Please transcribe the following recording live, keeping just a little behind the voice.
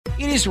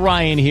It is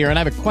Ryan here, and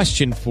I have a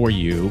question for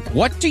you.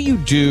 What do you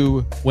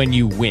do when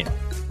you win?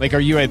 Like, are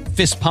you a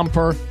fist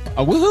pumper,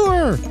 a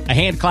woohooer, a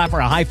hand clapper,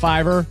 a high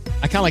fiver?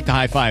 I kind of like the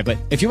high five, but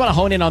if you want to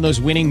hone in on those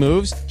winning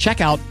moves,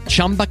 check out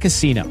Chumba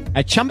Casino.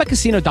 At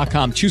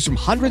ChumbaCasino.com, choose from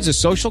hundreds of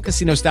social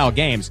casino-style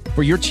games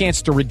for your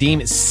chance to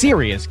redeem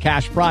serious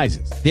cash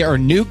prizes. There are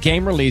new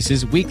game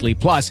releases weekly,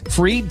 plus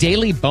free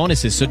daily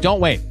bonuses. So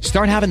don't wait.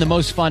 Start having the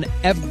most fun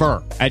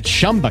ever at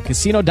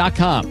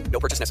ChumbaCasino.com. No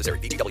purchase necessary.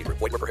 VGW. Void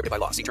where prohibited by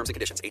law. See terms and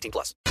conditions. 18+.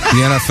 The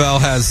NFL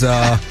has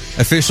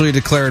officially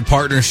declared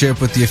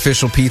partnership with the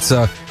official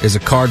pizza is a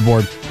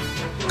cardboard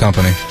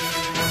company.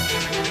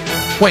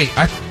 Wait,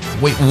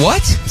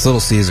 what? It's Little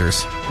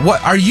Caesars.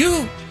 What are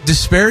you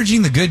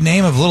disparaging the good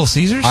name of Little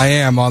Caesars? I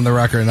am on the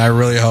record, and I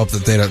really hope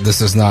that this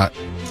does not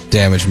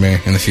damage me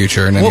in the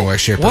future in any way,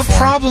 shape, or form. What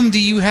problem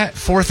do you have?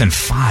 4th and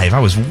 5. I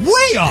was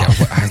way off.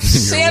 Yeah,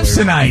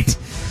 Samsonite.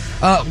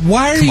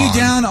 Why are you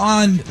down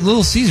on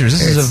Little Caesars?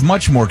 This is of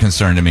much more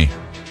concern to me.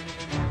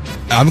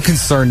 I'm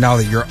concerned now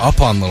that you're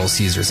up on Little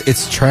Caesars.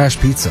 It's trash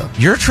pizza.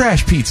 You're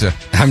trash pizza.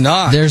 I'm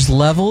not. There's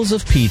levels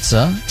of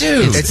pizza.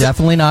 Dude. It's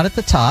definitely not at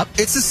the top.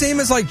 It's the same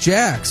as like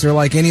Jack's or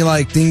like any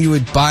like thing you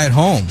would buy at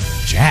home.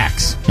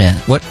 Jack's. Yeah.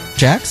 What?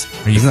 Jack's?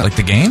 Are you like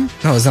the game?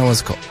 No, is that what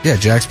it's called? Yeah,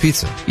 Jack's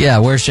Pizza. Yeah,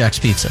 where's Jack's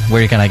Pizza?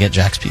 Where can I get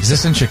Jack's Pizza? Is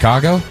this in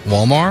Chicago?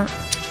 Walmart?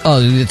 Oh,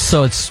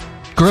 it's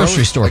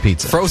grocery store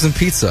pizza. Frozen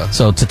pizza.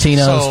 So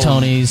Totino's,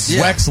 Tony's.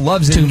 Yeah. Wex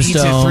loves it and eats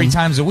it 3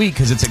 times a week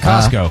because it's at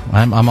Costco.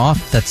 I'm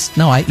off.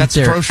 I eat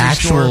their grocery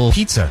actual store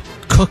pizza.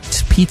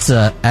 Cooked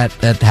pizza that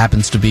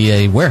happens to be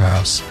a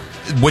warehouse.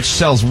 Which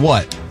sells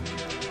what?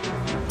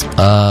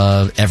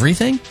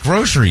 Everything?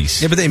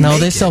 Groceries. Yeah, but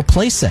they sell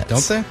play sets.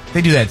 Don't they?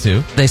 They do that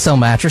too. They sell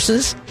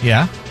mattresses.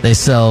 Yeah. They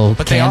sell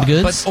canned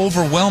goods. But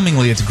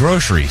overwhelmingly, it's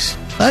groceries.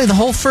 The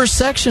whole first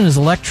section is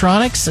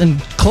electronics and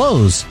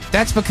clothes.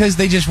 That's because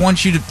they just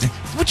want you to...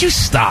 Would you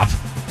stop?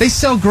 They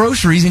sell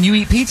groceries and you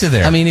eat pizza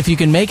there. I mean, if you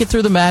can make it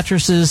through the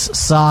mattresses,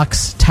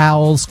 socks,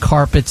 towels,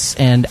 carpets,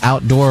 and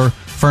outdoor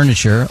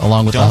furniture,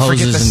 along with the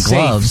hoses and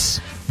gloves,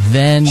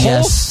 then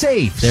yes,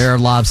 safes. there are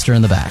lobster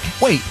in the back.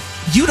 Wait,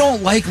 you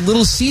don't like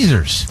Little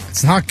Caesars?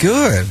 It's not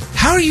good.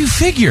 How do you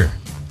figure?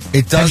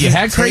 It doesn't. Have you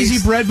had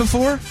crazy bread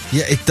before?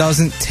 Yeah, it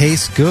doesn't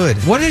taste good.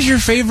 What is your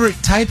favorite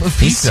type of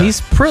pizza?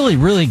 He's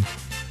really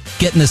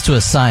getting this to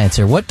a science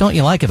here. What don't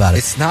you like about it?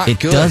 It's not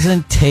good. It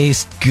doesn't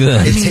taste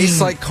good. It tastes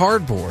like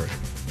cardboard.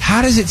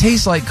 How does it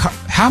taste like?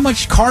 How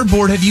much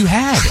cardboard have you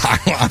had?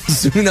 I'm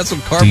assuming that's what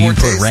Do you cardboard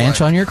put tastes ranch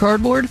like. on your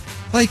cardboard?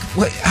 Like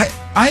what?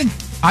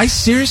 I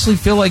seriously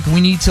feel like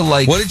we need to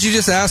like. What did you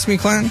just ask me,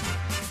 Clinton?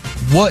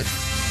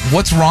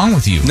 What's wrong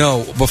with you?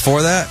 No,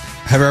 before that,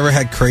 have you ever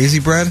had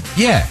crazy bread?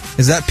 Yeah.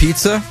 Is that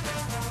pizza?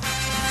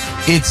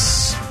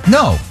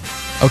 No.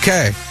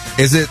 Okay.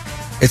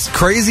 It's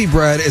crazy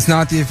bread. It's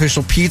not the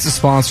official pizza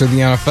sponsor of the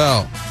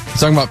NFL. I'm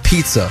talking about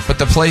pizza. But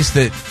the place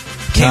that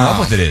came up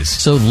with it is.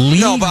 So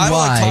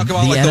league-wide, about, the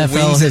like, the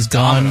NFL wings has at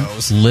gone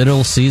Domino's.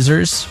 Little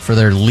Caesars for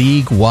their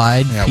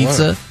league-wide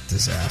pizza. What a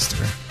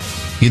disaster.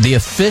 The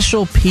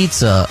official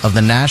pizza of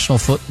the National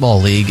Football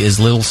League is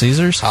Little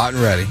Caesars? Hot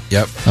and ready.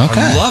 Yep.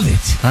 Okay. I love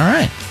it. All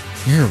right.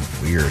 You're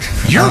weird.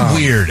 You're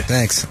weird.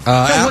 Thanks. No,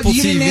 Apple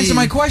you didn't TV. answer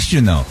my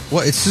question though.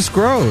 What? It's just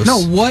gross.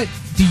 No, what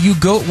do you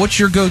go? What's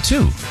your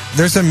go-to?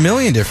 There's a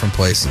million different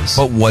places.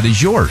 But what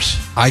is yours?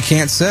 I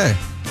can't say.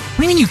 What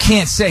do you mean you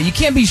can't say? You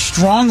can't be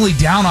strongly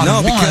down on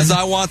one. No, because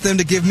I want them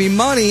to give me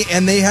money,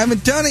 and they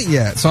haven't done it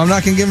yet. So I'm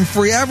not going to give them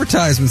free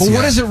advertisements But yet.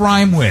 what does it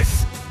rhyme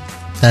with?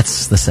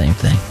 That's the same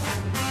thing.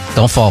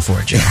 Don't fall for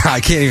it, Jim.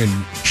 I can't even...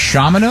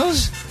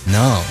 Shamanos?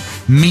 No.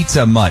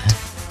 Pizza Mutt.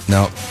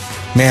 No.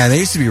 Man, they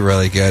used to be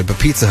really good, but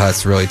Pizza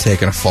Hut's really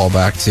taken a fall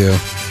back, too.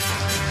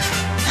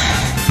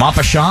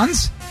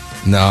 Mapachans?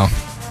 No.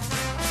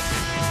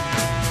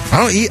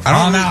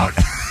 I'm out.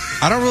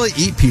 I don't really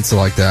eat pizza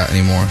like that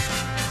anymore.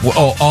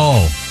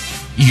 Oh.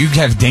 You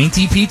have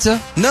dainty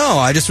pizza? No,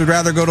 I just would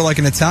rather go to like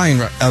an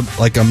Italian,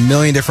 like a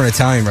million different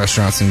Italian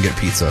restaurants and get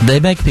pizza. They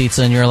make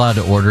pizza and you're allowed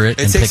to order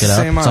it and takes pick it the same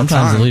up. amount of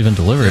Sometimes time. they'll even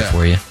deliver it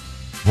for you.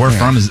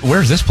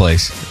 Where's this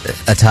place?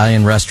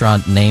 Italian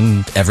restaurant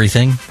named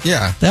everything.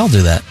 Yeah. They all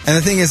do that. And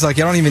the thing is, like,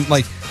 I don't even,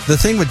 like, the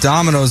thing with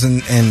Domino's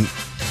and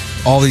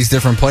all these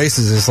different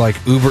places is, like,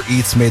 Uber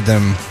Eats made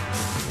them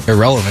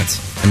irrelevant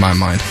in my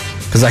mind.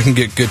 Because I can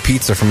get good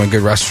pizza from a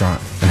good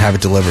restaurant and have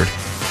it delivered.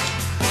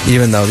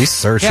 Even though these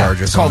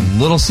surcharges... it's called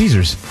Little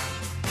Caesars.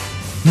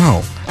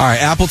 No. All right,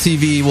 Apple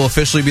TV will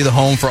officially be the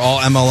home for all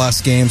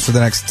MLS games for the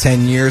next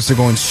 10 years. They're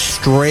going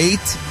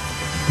straight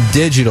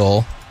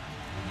digital.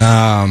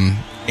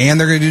 And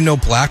they're going to do no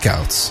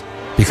blackouts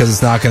because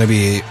it's not going to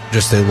be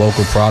just a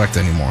local product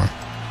anymore.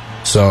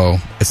 So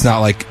it's not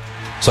like...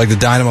 So like the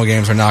Dynamo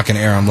games are not going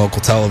to air on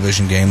local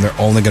television game. They're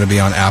only going to be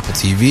on Apple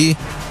TV.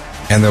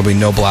 And there'll be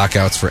no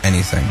blackouts for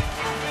anything.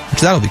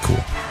 Which that'll be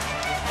cool.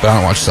 But I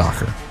don't watch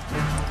soccer.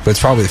 But it's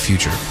probably the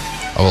future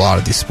of a lot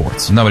of these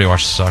sports. Nobody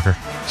watches soccer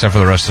except for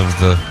the rest of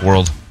the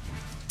world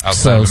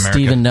outside So of America.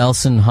 Steven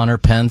Nelson, Hunter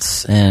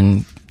Pence,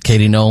 and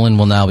Katie Nolan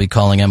will now be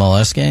calling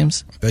MLS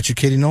games? Bet you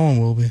Katie Nolan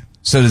will be.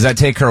 So does that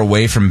take her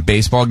away from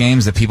baseball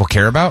games that people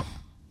care about?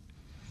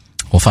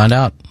 We'll find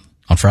out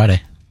on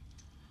Friday.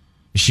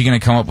 Is she going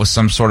to come up with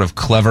some sort of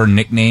clever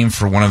nickname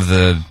for one of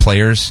the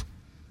players?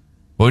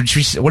 What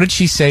did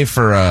she say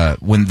for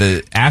when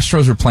the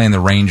Astros were playing the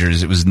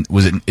Rangers?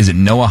 Is it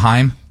Noah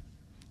Heim?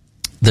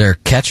 Their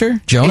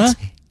catcher, Jonah? It's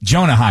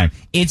Jonah Heim.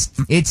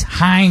 It's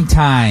Heim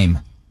time.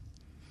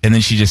 And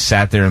then she just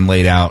sat there and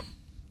laid out,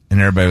 and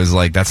everybody was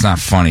like, "That's not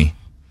funny."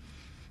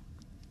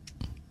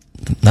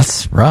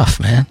 That's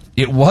rough, man.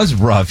 It was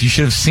rough. You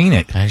should have seen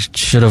it. I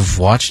should have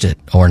watched it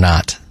or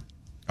not.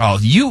 Oh,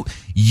 you.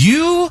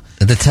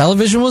 The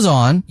television was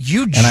on.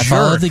 And I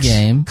followed the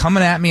game.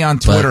 Coming at me on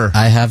Twitter. But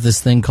I have this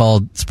thing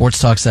called Sports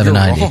Talk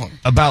 790. You're wrong.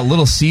 About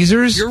Little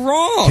Caesars? You're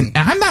wrong.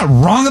 I'm not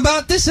wrong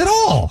about this at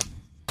all.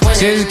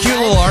 See, it was a cute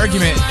little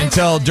argument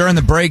until during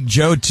the break,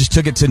 Joe just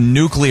took it to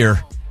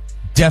nuclear.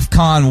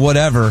 DEFCON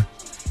whatever.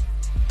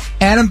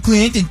 Adam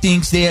Clanton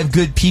thinks they have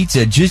good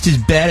pizza, just as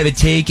bad of a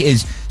take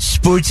as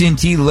Sports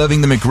NT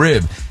loving the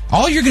McRib.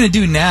 All you're going to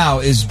do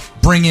now is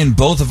bring in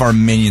both of our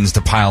minions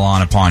to pile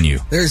on upon you.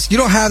 You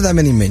don't have that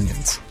many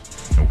minions.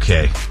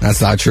 Okay.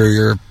 That's not true.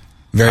 You're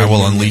very. I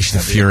will unleash the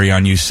fury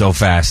on you so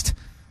fast.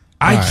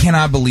 I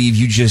cannot believe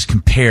you just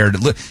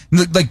compared. Look,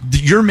 like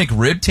your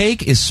McRib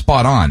take is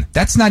spot on.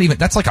 That's not even.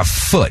 That's like a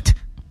foot.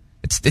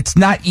 It's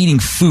not eating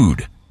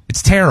food.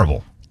 It's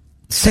terrible.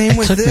 Same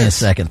with this. It took me a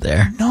second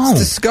there. No. It's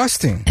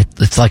disgusting.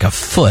 It's like a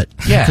foot.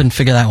 Yeah. I couldn't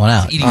figure that one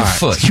out. Eating a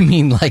foot. You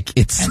mean like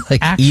it's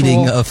like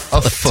eating a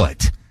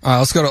foot? All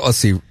right, let's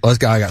see. I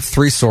got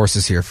 3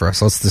 sources here for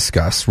us. Let's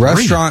discuss.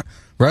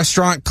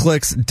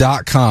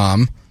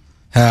 Restaurantclicks.com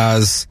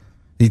has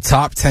the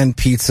top 10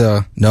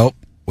 pizza. Nope.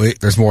 Wait,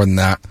 there's more than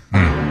that.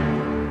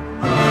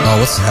 Oh,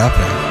 what's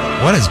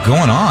happening? What is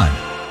going on?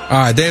 All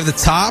right, they have the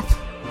top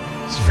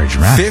This is very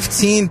dramatic.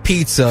 15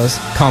 pizzas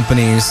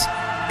companies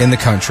in the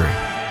country.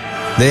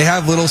 They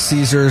have Little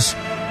Caesars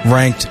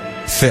ranked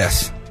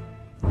 5th.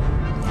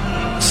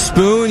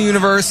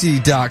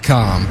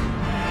 SpoonUniversity.com.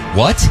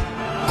 What?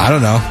 I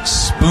don't know.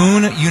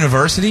 Spoon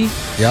University?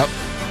 Yep.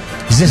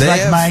 Is this They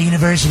like have my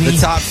university? The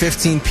top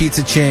 15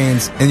 pizza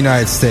chains in the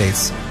United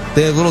States.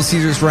 They have Little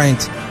Caesars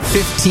ranked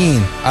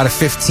 15 out of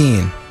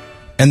 15.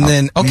 And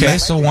then okay,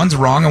 so one's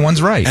wrong and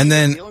one's right. And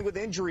then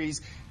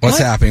what's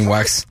happening,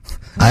 Wex?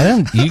 I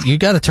don't. You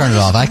got to turn it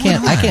off. I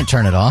can't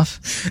turn it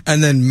off.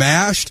 And then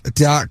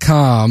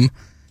Mashed.com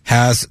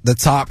has the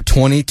top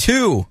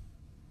 22.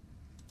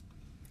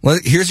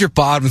 Here's your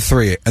bottom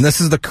 3, and this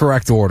is the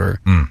correct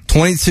order.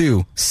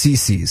 22,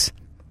 Cece's.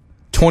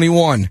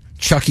 21,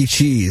 Chuck E.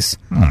 Cheese.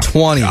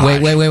 20.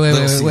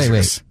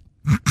 Wait.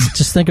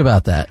 Just think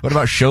about that. What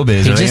about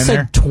Showbiz? He Are they just in said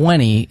there?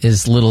 20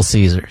 is Little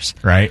Caesars.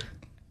 Right.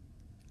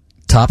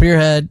 Top of your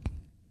head,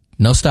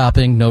 no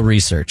stopping, no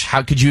research.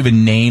 How could you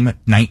even name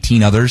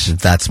 19 others?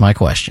 That's my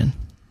question.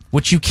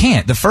 Which you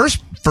can't. The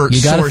first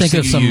You got to source think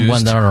of you some used,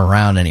 ones that aren't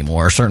around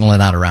anymore. Certainly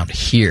not around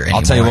here anymore.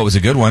 I'll tell you what was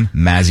a good one.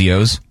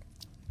 Mazzio's.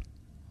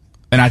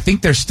 And I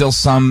think there's still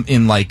some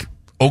in like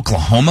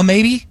Oklahoma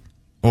maybe,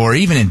 or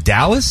even in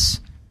Dallas.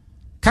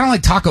 Kind of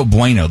like Taco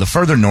Bueno. The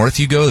further north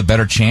you go, the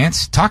better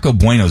chance. Taco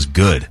Bueno's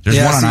good. There's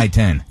one on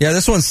I-10. Yeah,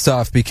 this one's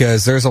tough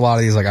because there's a lot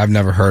of these like I've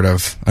never heard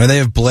of. I mean, they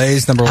have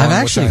Blaze number 1. I've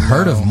actually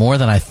heard of more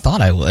than I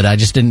thought I would. I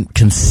just didn't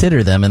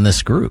consider them in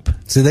this group.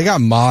 See, they got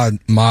Mod in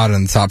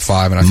the top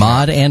 5, and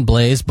Mod and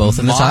Blaze both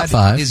in the top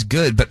 5 is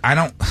good, but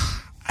I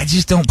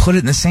just don't put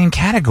it in the same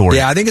category.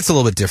 Yeah, I think it's a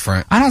little bit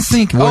different. I don't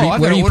think.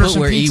 Where do you put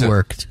where pizza. he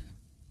worked?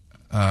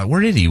 Where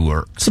did he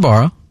work?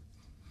 Sbarro.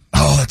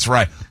 Oh, that's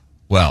right.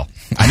 Well,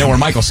 I know where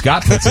Michael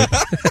Scott puts it.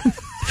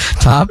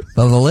 Top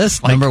of the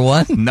list, Like, number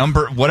 1.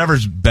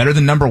 Whatever's better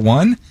than number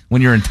 1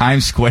 when you're in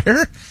Times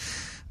Square.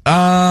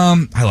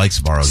 I like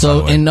Sbarro's.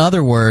 So, in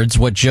other words,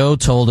 what Joe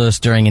told us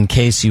during In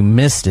Case You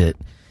Missed It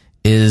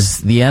is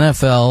the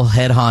NFL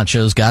head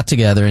honchos got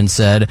together and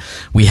said,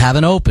 we have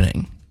an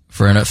opening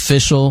for an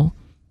official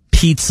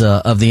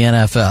pizza of the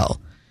NFL.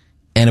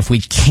 And if we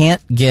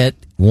can't get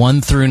 1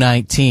 through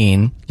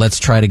 19, let's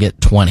try to get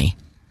 20.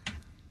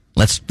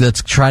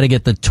 Let's try to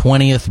get the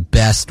 20th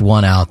best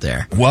one out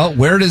there. Well,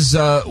 where do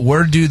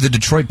the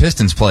Detroit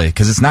Pistons play?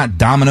 Because it's not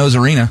Domino's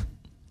Arena.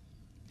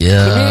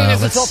 Yeah, Convenient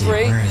is until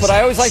 3, but I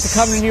always like to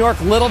come to New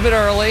York a little bit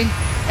early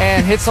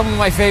and hit some of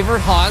my favorite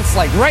haunts.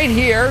 Like right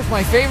here,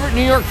 my favorite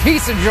New York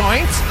pizza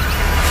joint.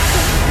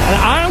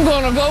 And I'm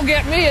going to go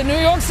get me a New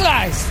York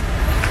slice.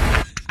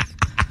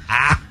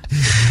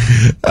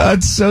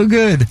 That's so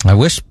good. I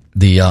wish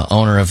the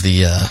owner of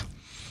the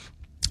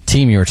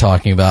team you were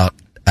talking about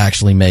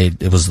actually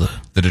made it was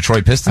the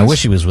Detroit Pistons. I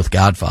wish he was with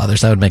Godfathers.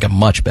 That would make a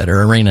much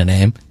better arena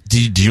name.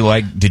 Did you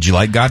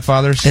like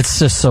Godfathers? It's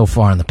just so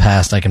far in the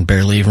past I can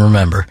barely even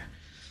remember.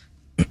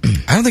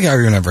 I don't think I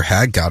even ever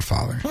had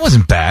Godfather. It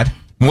wasn't bad.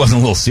 It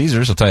wasn't Little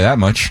Caesars, I'll tell you that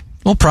much.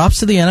 Well, props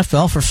to the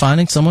NFL for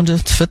finding someone to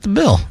fit the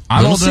bill.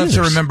 I'm Little old enough to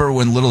Caesars. remember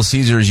when Little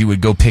Caesars, you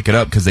would go pick it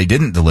up because they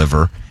didn't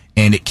deliver,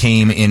 and it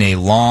came in a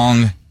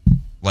long,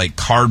 like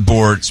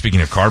cardboard.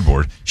 Speaking of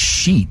cardboard,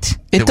 sheet.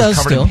 It that does was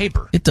covered still. in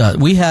paper. It does.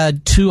 We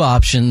had 2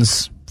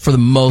 options for the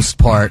most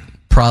part,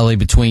 probably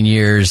between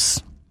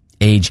years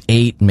age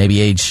 8, maybe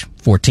age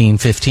 14,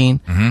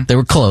 15. They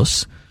were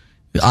close.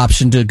 The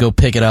option to go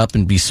pick it up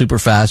and be super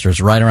fast, or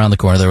it's right around the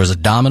corner. There was a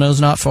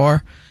Domino's not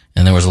far,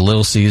 and there was a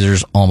Little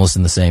Caesars almost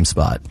in the same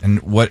spot. And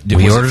what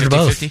we ordered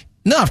both? 50-50?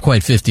 Not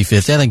quite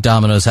 50-50. I think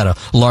Domino's had a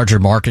larger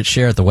market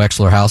share at the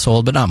Wexler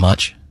household, but not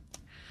much.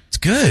 It's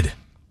good.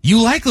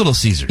 You like Little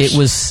Caesars. It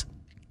was...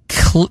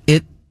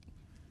 Did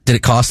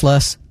it cost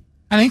less?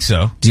 I think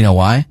so. Do you know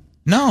why?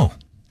 No.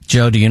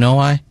 Joe, do you know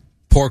why?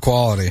 Poor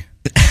quality.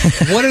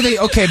 What are they?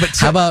 Okay, but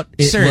how about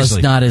it seriously.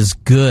 was not as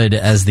good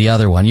as the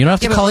other one? You don't have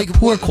to call it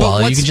poor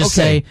quality. You can just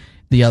say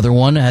the other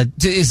one had...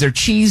 Is their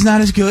cheese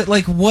not as good?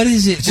 Like, what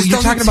is it? Just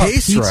you're talking about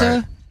pizza?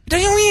 Right.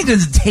 Don't you mean it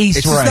doesn't taste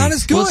it's right? It's not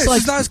as good. Well, it's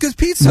just not as good as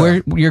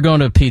pizza. You're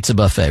going to a pizza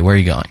buffet. Where are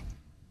you going?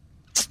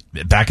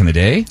 Back in the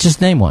day?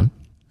 Just name one.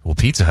 Well,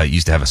 Pizza Hut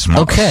used to have a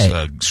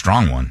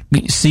strong one.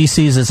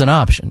 CC's is an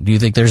option. Do you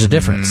think there's a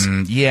difference?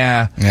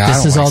 Yeah.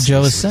 This is all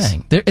Joe is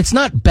saying. It's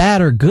not bad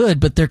or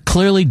good, but they're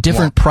clearly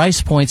different price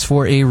points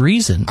for a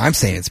reason. I'm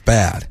saying it's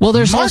bad. Well,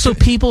 there's also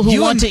people who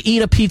want to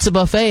eat a pizza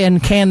buffet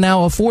and can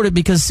now afford it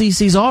because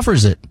CC's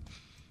offers it.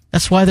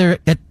 That's why they're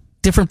at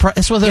different price.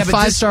 That's why they're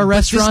 5-star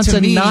restaurants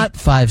and not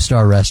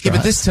 5-star restaurants. Yeah,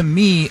 but this to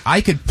me, I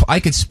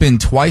could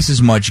spend twice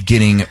as much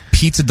getting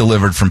pizza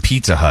delivered from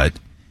Pizza Hut,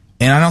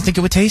 and I don't think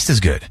it would taste as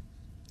good.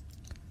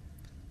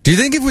 Do you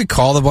think if we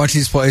called a bunch of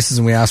these places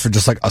and we asked for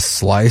just like a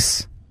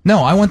slice?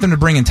 No, I want them to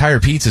bring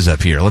entire pizzas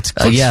up here. Let's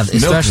yeah, milk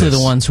especially this.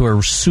 the ones who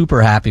are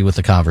super happy with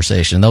the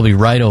conversation. They'll be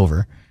right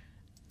over.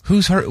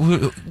 Who's hurt?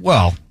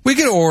 Well, we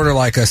could order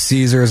like a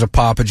Caesars, a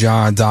Papa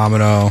John,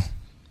 Domino,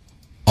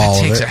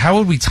 all of it. How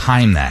would we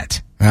time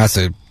that? That's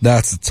a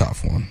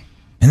tough one.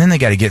 And then they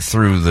got to get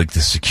through the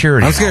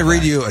security. I'm just going to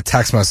read you a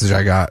text message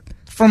I got.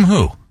 From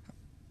who?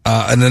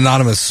 An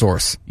anonymous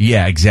source.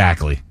 Yeah,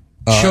 exactly.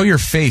 Show your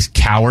face,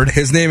 coward.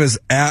 His name is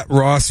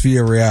 @Ross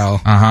Villarreal.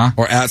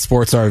 Or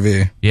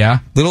 @SportsRV. Yeah.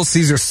 Little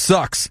Caesar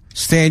sucks.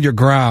 Stand your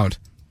ground.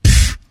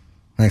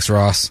 Thanks,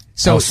 Ross.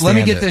 So let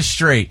me get this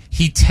straight.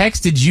 He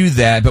texted you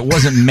that, but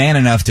wasn't man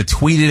enough to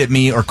tweet it at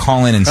me or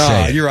call in and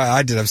say it. You're right.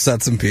 I did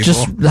upset some people.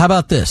 How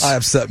about this? I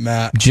upset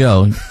Matt.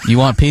 Joe, you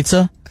want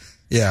pizza?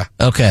 Yeah.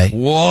 Okay.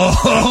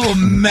 Whoa,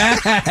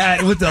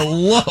 Matt, with the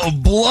low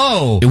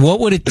blow. What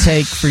would it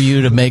take for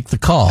you to make the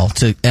call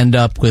to end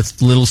up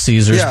with Little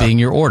Caesars being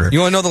your order?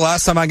 You want to know the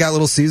last time I got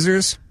Little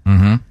Caesars?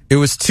 Mm-hmm. It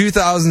was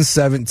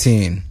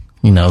 2017.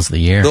 He knows the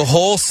year. The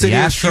whole city the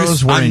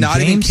Astros were in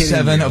Game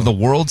 7 of the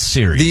World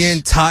Series. The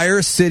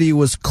entire city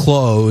was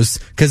closed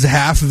because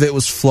half of it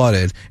was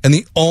flooded, and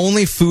the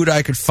only food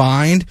I could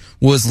find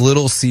was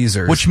Little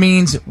Caesars. Which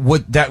means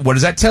what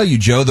does that tell you,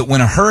 Joe? That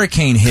when a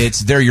hurricane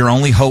hits, they're your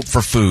only hope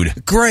for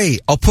food.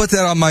 Great, I'll put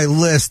that on my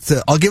list.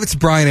 I'll give it to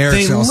Brian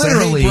Erickson. They I'll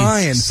literally say, hey,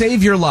 Brian,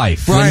 save your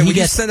life. Brian, when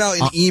you send out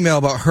an email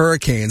about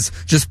hurricanes,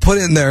 just put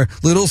in there,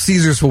 Little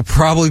Caesars will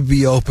probably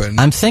be open.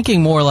 I'm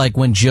thinking more like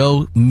when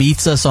Joe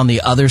meets us on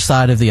the other side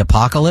of the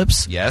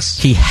apocalypse.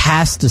 Yes. He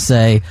has to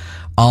say,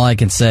 all I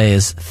can say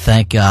is,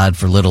 thank God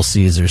for Little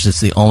Caesars. It's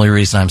the only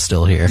reason I'm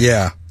still here.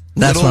 Yeah.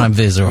 That's what I'm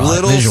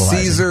visualizing. Little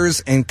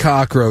Caesars and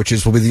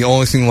cockroaches will be the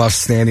only thing left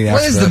standing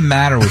after What is the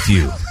matter with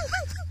you?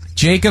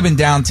 Jacob in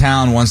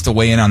downtown wants to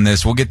weigh in on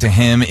this. We'll get to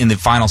him in the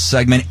final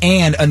segment.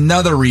 And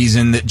another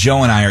reason that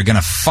Joe and I are going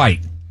to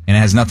fight, and it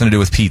has nothing to do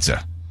with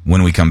pizza,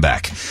 when we come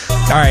back.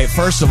 All right,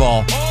 first of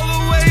all,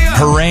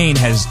 Harain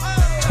has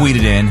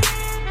tweeted in,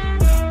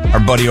 our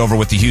buddy over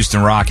with the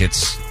Houston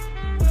Rockets.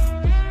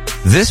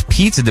 This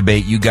pizza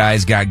debate you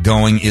guys got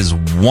going is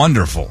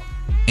wonderful.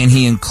 And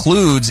he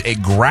includes a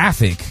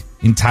graphic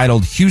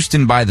entitled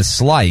Houston by the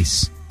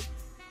Slice.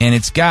 And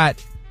it's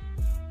got,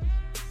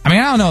 I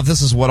don't know if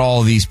this is what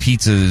all of these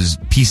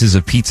pieces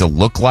of pizza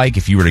look like.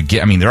 If you were to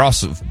get, they're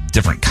also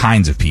different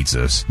kinds of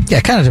pizzas. Yeah,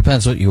 it kind of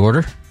depends what you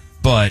order.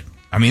 But,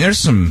 there's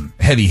some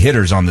heavy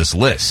hitters on this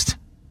list.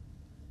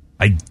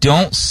 I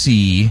don't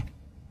see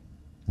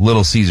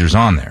Little Caesars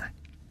on there.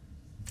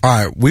 All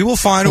right, we will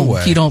find a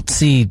way. You don't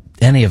see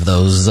any of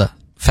those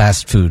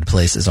fast food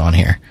places on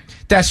here.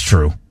 That's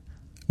true.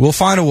 We'll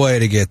find a way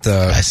to get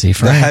the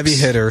heavy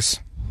hitters.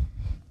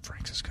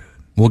 Frank's is good.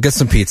 We'll get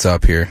some pizza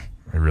up here.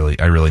 I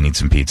really need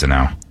some pizza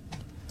now. All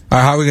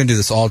right, how are we going to do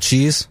this? All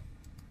cheese?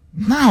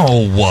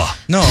 No.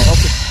 No,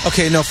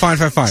 okay, no, fine.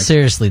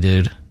 Seriously,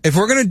 dude. If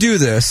we're going to do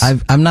this...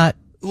 I'm not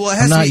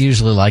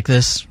usually like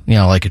this,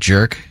 like a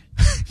jerk.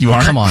 You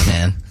are? Come on,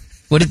 man.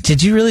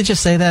 Did you really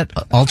just say that?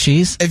 All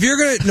cheese? If you're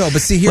gonna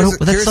but see here's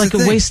that's like a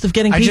waste of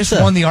getting pizza. I just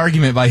won the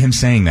argument by him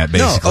saying that.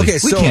 Basically, no, okay,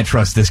 we can't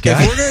trust this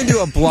guy. If we're gonna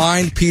do a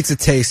blind pizza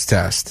taste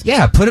test,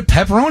 yeah, put a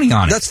pepperoni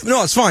on it.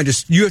 It's fine.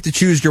 Just you have to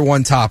choose your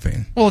one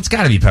topping. Well, it's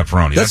got to be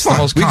pepperoni. That's fine. The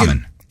most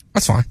common.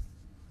 That's fine.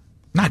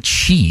 Not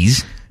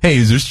cheese. Hey,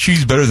 is this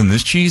cheese better than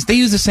this cheese? They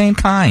use the same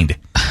kind.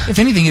 If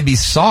anything, it'd be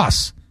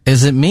sauce.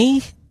 Is it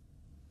me,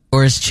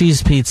 or is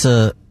cheese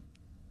pizza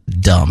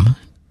dumb?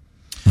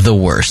 The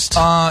worst.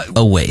 A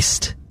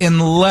waste.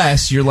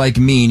 Unless you're like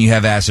me and you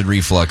have acid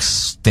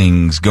reflux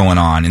things going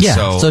on. And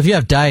so if you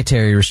have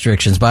dietary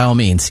restrictions, by all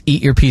means,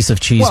 eat your piece of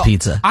cheese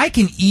pizza. I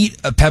can eat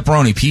a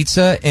pepperoni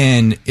pizza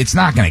and it's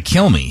not going to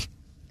kill me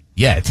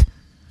yet.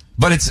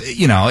 But it's,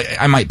 you know,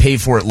 I might pay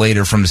for it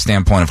later from the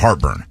standpoint of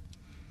heartburn.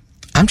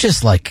 I'm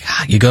just like,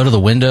 you go to the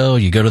window,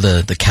 you go to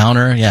the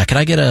counter. Yeah, can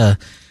I get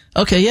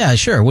okay, yeah,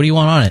 sure. What do you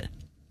want on it?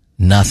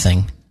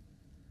 Nothing.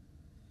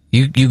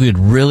 You could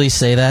really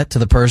say that to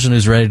the person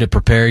who's ready to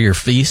prepare your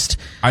feast?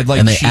 I'd like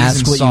and they cheese ask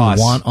and what sauce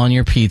you want on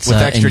your pizza, with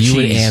and extra you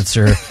would cheese.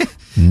 answer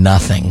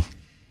nothing.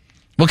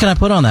 What can I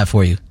put on that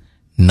for you?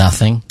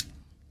 Nothing.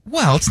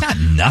 Well, it's not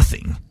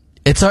nothing.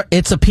 It's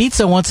a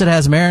pizza once it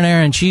has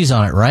marinara and cheese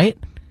on it, right?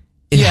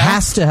 It Yeah.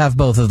 has to have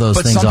both of those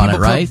But things some on it,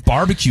 people put right?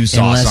 barbecue sauce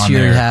Unless on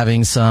you're there.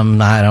 having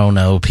some, I don't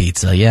know,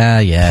 pizza.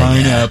 Yeah.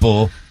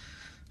 Pineapple.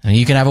 And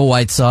you can have a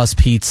white sauce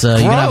pizza.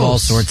 You can have all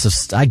Gross. sorts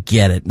of I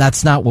get it.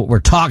 That's not what we're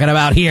talking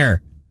about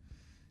here.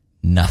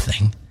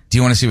 Nothing. Do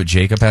you want to see what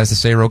Jacob has to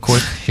say real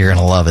quick? You're going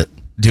to love it.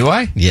 Do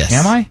I? Yes.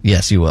 Am I?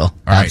 Yes, you will. All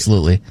right.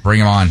 Absolutely.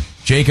 Bring him on.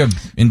 Jacob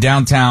in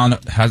downtown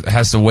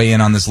has to weigh in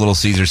on this Little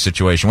Caesars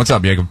situation. What's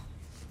up, Jacob?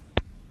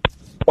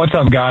 What's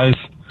up, guys?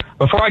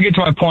 Before I get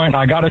to my point,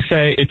 I gotta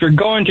say, if you're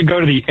going to go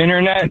to the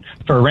internet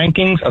for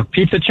rankings of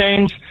pizza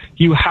chains,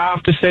 you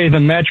have to say the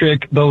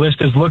metric the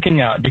list is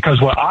looking at, because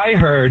what I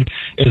heard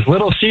is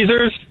Little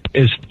Caesars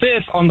is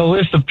 5th on the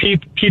list of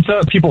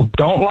pizza people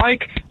don't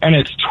like, and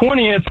it's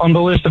 20th on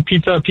the list of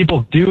pizza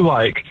people do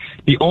like.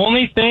 The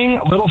only thing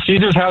Little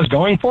Caesars has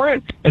going for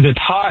it is it's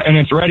hot and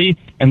it's ready,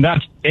 and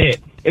that's it.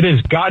 It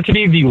has got to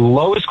be the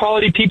lowest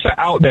quality pizza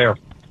out there.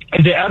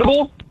 Is it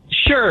edible?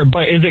 Sure,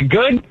 but is it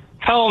good?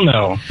 Hell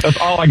no. That's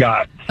all I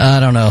got. I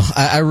don't know.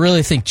 I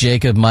really think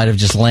Jacob might have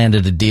just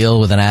landed a deal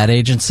with an ad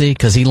agency,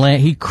 because he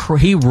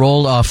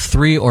rolled off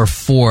 3 or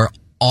 4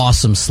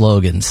 awesome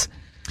slogans.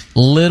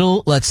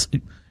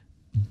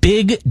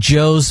 Big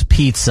Joe's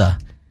Pizza.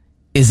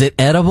 Is it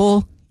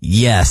edible?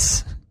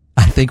 Yes.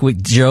 I think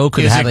Joe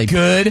could Is have it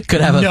good? Could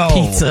have No. a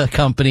pizza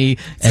company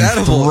and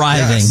edible,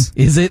 thriving. yes.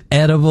 Is it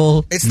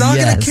edible? It's not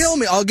going Yes. to kill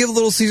me. I'll give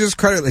Little Caesars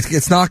credit.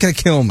 It's not going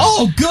to kill me.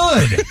 Oh,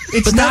 good.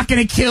 It's not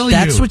going to kill you.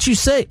 That's what you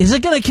say. Is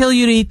it going to kill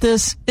you to eat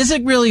this? Is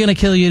it really going to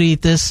kill you to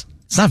eat this?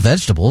 It's not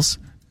vegetables.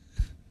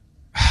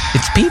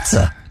 It's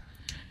pizza.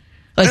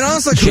 Like, and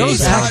honestly,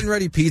 Joe's hot and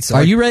ready pizza.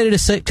 Are you ready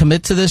to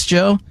commit to this,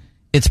 Joe?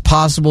 It's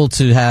possible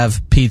to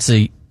have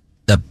pizza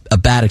a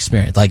bad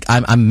experience. Like,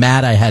 I'm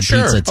mad I had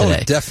pizza today.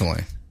 Oh,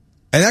 definitely.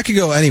 And that could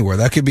go anywhere.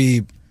 That could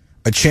be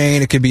a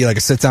chain. It could be like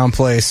a sit-down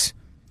place.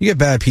 You get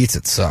bad pizza,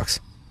 it sucks.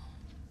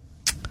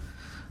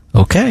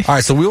 Okay. All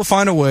right, so we will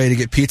find a way to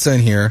get pizza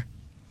in here.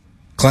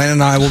 Clan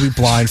and I will be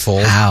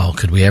blindfolded. How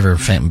could we ever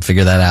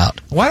figure that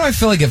out? Why do I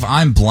feel like if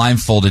I'm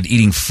blindfolded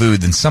eating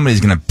food, then somebody's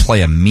going to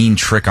play a mean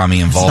trick on me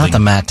It's involving not the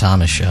Matt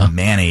Thomas show.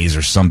 mayonnaise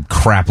or some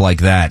crap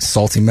like that?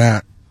 Salty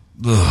Matt.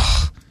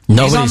 Ugh.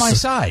 Nobody's on my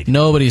side.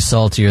 Nobody's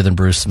saltier than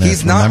Bruce Smith.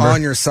 He's not remember?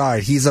 on your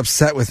side. He's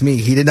upset with me.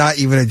 He did not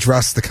even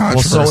address the Well,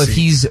 controversy. so if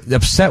he's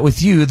upset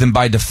with you, then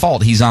by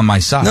default, he's on my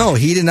side. No,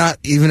 he did not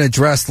even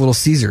address Little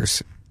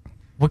Caesars.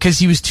 Because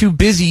he was too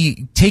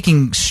busy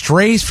taking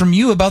strays from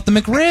you about the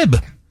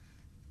McRib.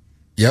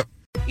 Yep.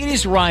 It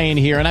is Ryan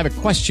here, and I have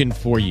a question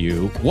for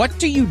you. What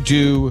do you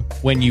do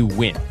when you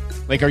win?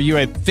 Like, are you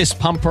a fist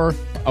pumper,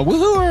 a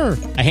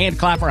woohooer, a hand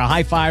clapper, a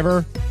high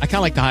fiver? I kind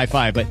of like the high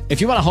five, but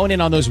if you want to hone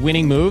in on those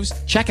winning moves,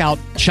 check out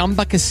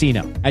Chumba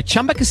Casino. At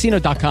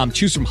ChumbaCasino.com,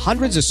 choose from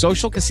hundreds of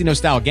social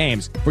casino-style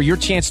games for your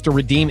chance to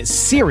redeem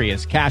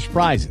serious cash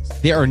prizes.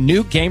 There are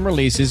new game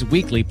releases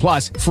weekly,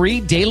 plus free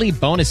daily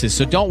bonuses.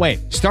 So don't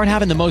wait. Start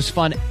having the most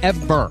fun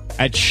ever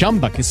at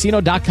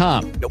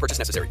ChumbaCasino.com. No purchase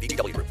necessary.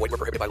 VGW Group. Void where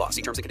prohibited by law.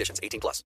 See terms and conditions. 18+.